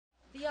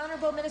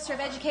Honourable Minister of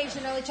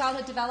Education and Early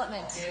Childhood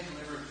Development.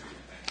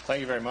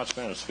 Thank you very much,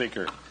 Madam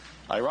Speaker.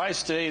 I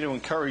rise today to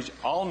encourage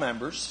all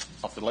members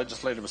of the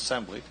Legislative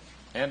Assembly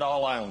and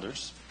all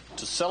Islanders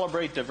to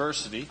celebrate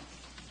diversity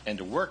and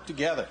to work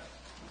together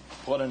to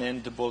put an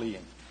end to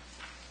bullying.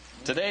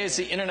 Today is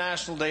the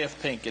International Day of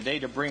Pink, a day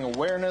to bring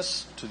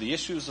awareness to the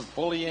issues of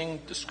bullying,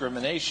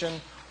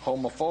 discrimination,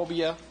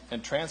 homophobia,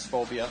 and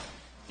transphobia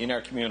in our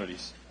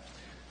communities.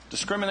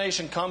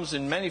 Discrimination comes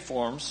in many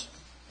forms,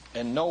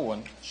 and no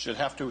one should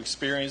have to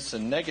experience the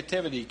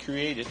negativity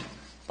created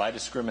by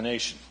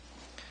discrimination.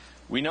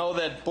 We know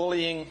that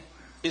bullying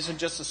isn't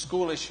just a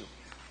school issue.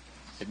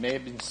 It may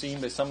have been seen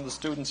by some of the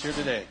students here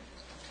today.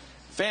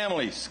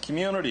 Families,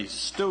 communities,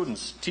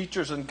 students,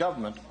 teachers, and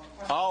government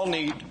all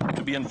need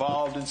to be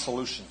involved in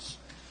solutions.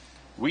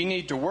 We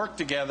need to work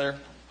together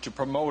to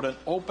promote an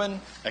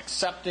open,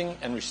 accepting,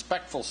 and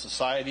respectful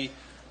society,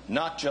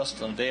 not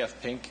just on the Day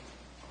of Pink,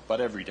 but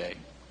every day.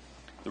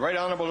 The Right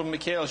Honourable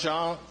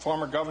McIsaac,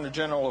 former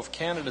Governor-General of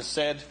Canada,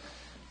 said,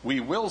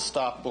 "We will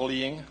stop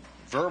bullying,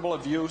 verbal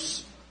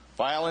abuse,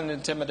 violent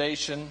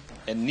intimidation,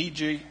 and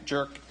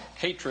knee-jerk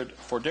hatred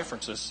for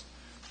differences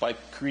by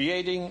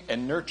creating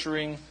and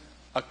nurturing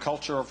a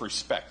culture of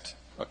respect,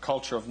 a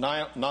culture of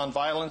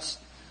non-violence,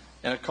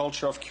 and a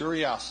culture of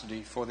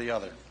curiosity for the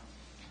other."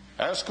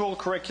 Our school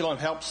curriculum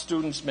helps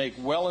students make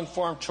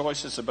well-informed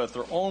choices about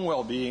their own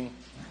well-being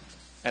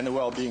and the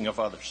well-being of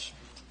others.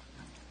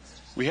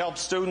 We help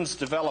students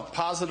develop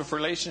positive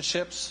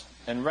relationships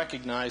and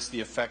recognize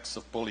the effects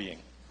of bullying.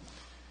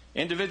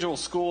 Individual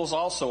schools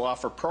also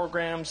offer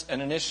programs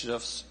and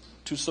initiatives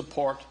to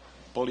support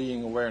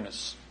bullying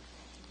awareness.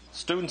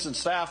 Students and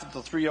staff at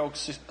the Three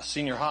Oaks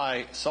Senior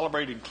High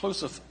celebrate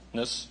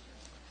inclusiveness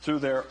through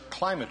their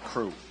Climate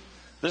Crew.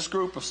 This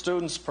group of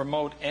students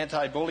promote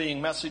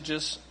anti-bullying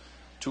messages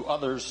to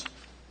others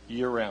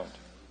year-round.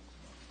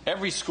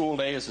 Every school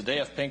day is a day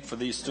of pink for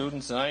these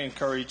students, and I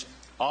encourage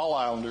all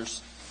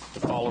Islanders to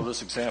follow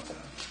this example.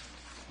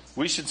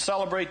 We should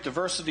celebrate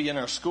diversity in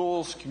our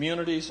schools,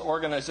 communities,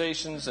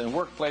 organizations, and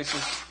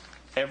workplaces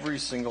every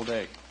single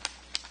day.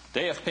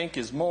 Day of Pink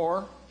is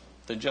more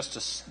than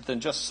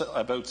just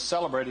about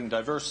celebrating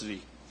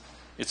diversity.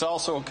 It's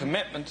also a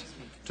commitment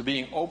to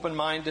being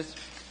open-minded,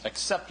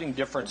 accepting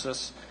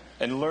differences,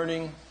 and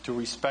learning to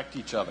respect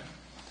each other.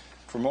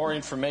 For more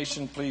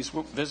information, please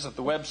visit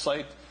the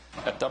website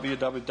at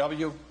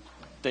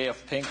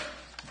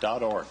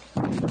www.dayofpink.org.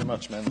 Thank you very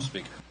much, Madam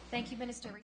Speaker. Thank you, Minister.